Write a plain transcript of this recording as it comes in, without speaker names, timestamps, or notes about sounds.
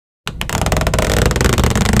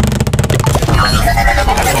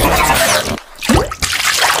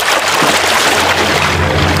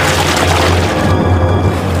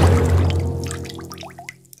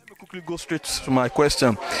straight to my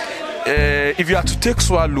question. If you had to take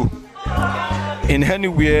swallow in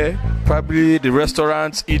anywhere, probably the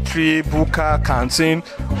restaurant, eatery, buka, canteen,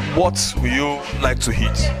 what will you like to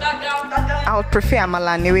eat? I would prefer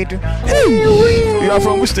amala and ewedu. Hey, you are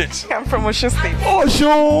from which state? I'm from Osun State.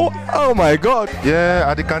 Oh my God. Yeah,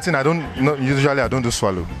 at the canteen I don't do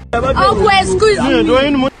swallow. Excuse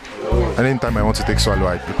me. Anytime I want to take swallow,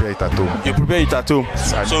 I prepare it at home. You prepare it at home.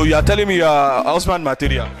 So you are telling me you are husband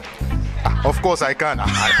material? Of course I can. I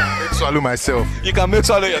can make swallow myself. You can make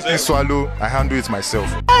swallow yourself? Swallow, I handle it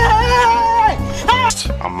myself.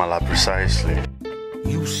 Amala precisely.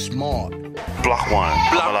 You smart. Black one.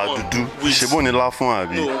 Amala dudu. Shebo ni laugh one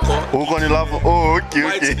abi. Oko ni laugh. Oh,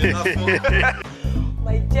 okay.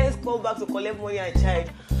 My just come back to collect money and charge.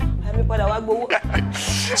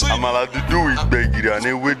 Amala dudu with begiri and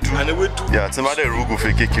ewedu. Yeah, tí ma de ro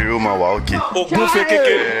gufe kékeré ó máa wà okay. Ogunfe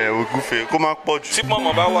kékeré. Ogunfe kó má pọ̀ jù. Tí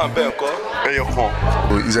mama bá wà ńbẹ̀ ńkọ́? Ẹyọkan.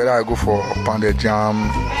 Is either I go for pounded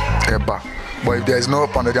jam, eba. But if there is no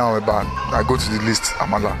pounded jam or eba, I go to the list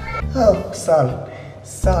amala. Oh,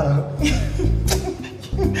 Sal.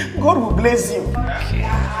 God will bless you.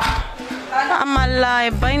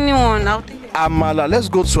 Amala, buy anyone out. Amala, let's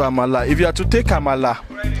go to amala. If you are to take amala,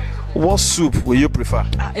 what soup will you prefer?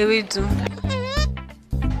 Ewedu.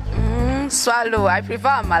 Swallow. I prefer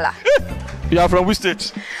amala. You are from which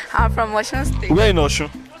state? I'm from Osun State. Where in Osun?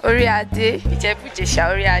 Oriade, Ijebu-Jesha,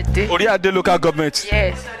 Oriade. Oriade local government.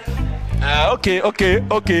 Yes. Okay.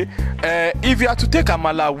 If you are to take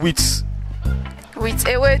amala with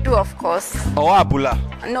ewedu, of course. or abula?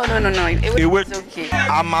 No. Ewedu is okay.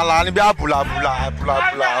 Amala ni bi abula.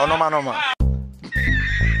 Normal.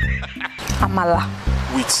 Amala.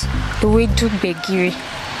 With Ewedu begiri.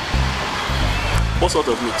 what sort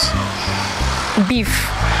of meat? Beef.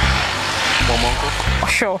 Momonko?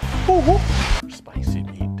 Sure. Spicy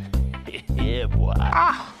meat. Yeah, boy.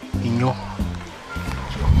 Inyo.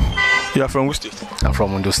 You are from which state? I'm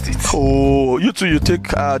from Ondo State. Oh, you too, you take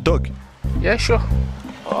dog? Yeah, sure.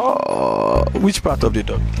 Oh, which part of the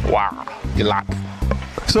dog? Wow. The lap.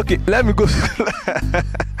 It's okay, let me go.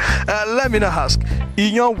 Let me now ask.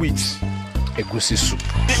 In your wheat, Egusi soup.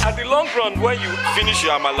 at the long run, when you finish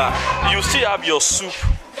your amala, you still have your soup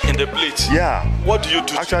in the plate. Yeah. What do you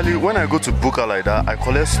do? Actually, when I go to buka like that, I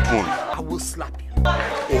collect spoon. I will slap you.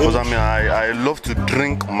 Because I love to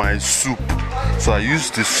drink my soup. So I use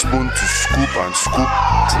the spoon to scoop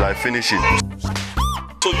till I finish it.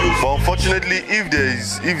 So you. But unfortunately, if there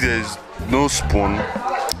is no spoon,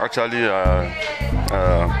 actually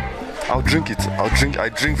I'll drink it. I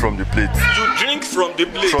drink from the plate. You drink from the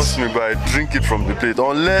plate. Trust me, but I drink it from the plate.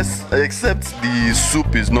 Except the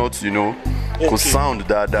soup is not, could sound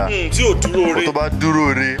that. Tó bá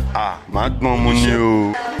dúró re, má gbọ́n mu ni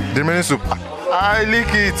o. The remaining soup. I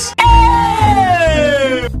lick it.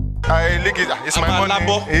 I lick it. It's my money.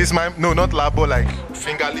 Labo? It's my not labo like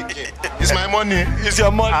finger licking. It's my money. It's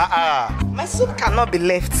your money. My soup cannot be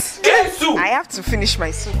left. Get soup. I have to finish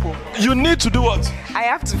my soup. You need to do what? I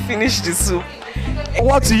have to finish the soup.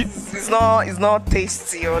 What? It's not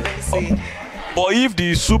tasty, or let me say. But if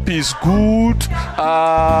the soup is good,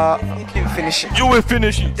 You will finish it. you will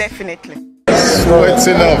finish it. Definitely. So it's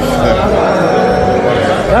enough.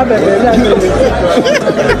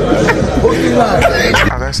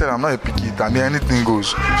 As I said, I'm not a picky eater. I mean, anything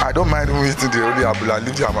goes. I don't mind even eating the only abula.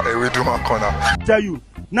 Leave the ewedu my corner. Tell you,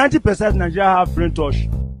 90% Nigeria have brain touch.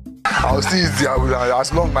 I'll still eat the abula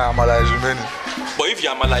as long as my amala is remaining. But if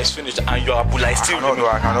your amala is finished and your abula is still remaining,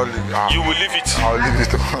 I cannot leave it. you will leave it. I'll leave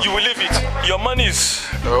it. You will leave it. Your money is.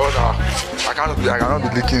 No. I cannot be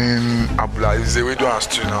licking abula. It's the ewedu and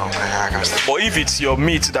stew now. I can't stop. But if it's your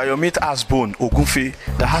meat, that your meat has bone, ogunfe,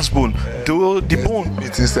 that has bone, the bone.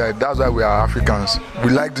 It is that's why we are Africans.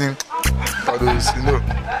 We like doing all those,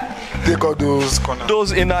 take all those corners.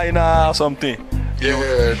 Those inner something.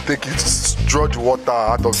 Yeah, take it, draw the water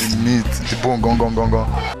out of the meat, the bone, gone.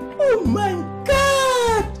 Oh my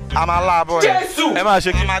God! Amala boy. Jesus! Ẹ máa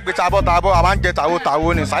ṣe kí n máa gbé tabọ́ a máa ń jẹ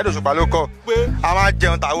tàwo ni Saheed Òṣùpá ló kọ́. A máa ń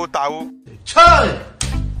jẹun tàwo. Chai!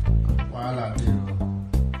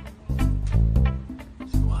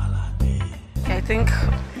 I think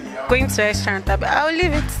going to restaurant, I will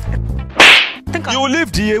leave it. You will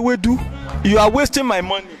leave the ewedu. You are wasting my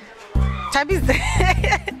money. Chabi's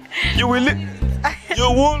You will leave. You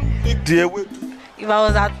won't leave the ewedu. If I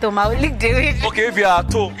was at home, I would lick the ewedu. Okay, if you are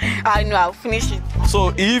at home. I know, I'll finish it.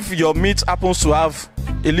 So if your meat happens to have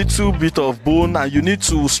a little bit of bone and you need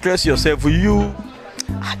to stress yourself, will you?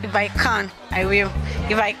 If I can, I will.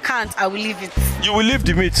 If I can't, I will leave it. You will leave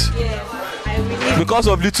the meat? Yes, I will leave because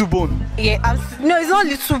of little bone? Yeah, no, it's not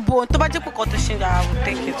little bone. I will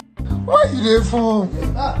take it. Why you there for?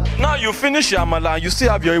 Now you finish your amala and you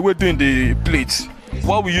still have your ewedu in the plate.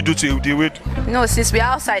 What will you do to the ewedu? No, since we're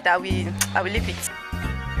outside, I will leave it.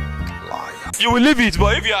 You will leave it,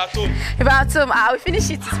 but if you are at home. If I'm at home, I will finish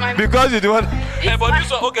it. It's my Because you don't want. Hey, but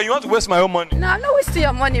this one, okay, you want to waste my own money. No, I'm not wasting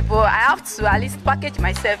your money, but I have to at least package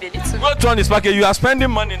myself a little. What one is package? You are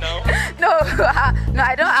spending money now. No, no,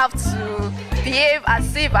 I don't have to behave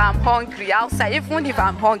as if I'm hungry outside. Even if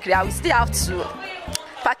I'm hungry, I will still have to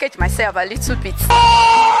package myself a little bit.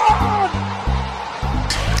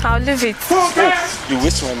 I'll leave it. You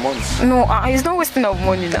waste my money. No, it's not wasting of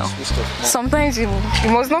money now. Waste of money. Sometimes you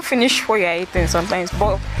must not finish what you're eating sometimes,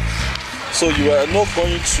 but So you are not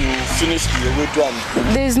going to finish the ewedu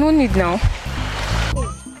and there is no need now.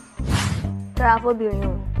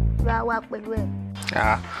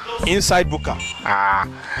 inside buka.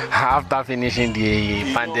 After finishing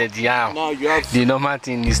the pounded yam, Now you have the normal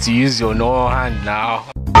thing is to use your no hand now.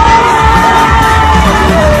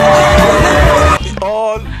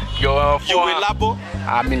 all Your you will labo,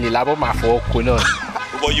 I mean, the labo my for coconut.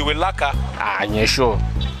 but you will lacquer. Yeah, sure.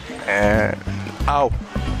 How?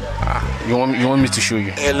 You want me to show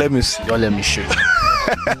you? Let me see. You let me show you.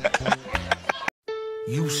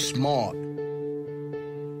 You smart.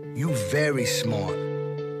 You very smart.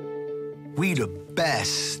 We the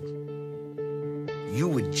best.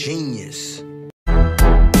 You a genius.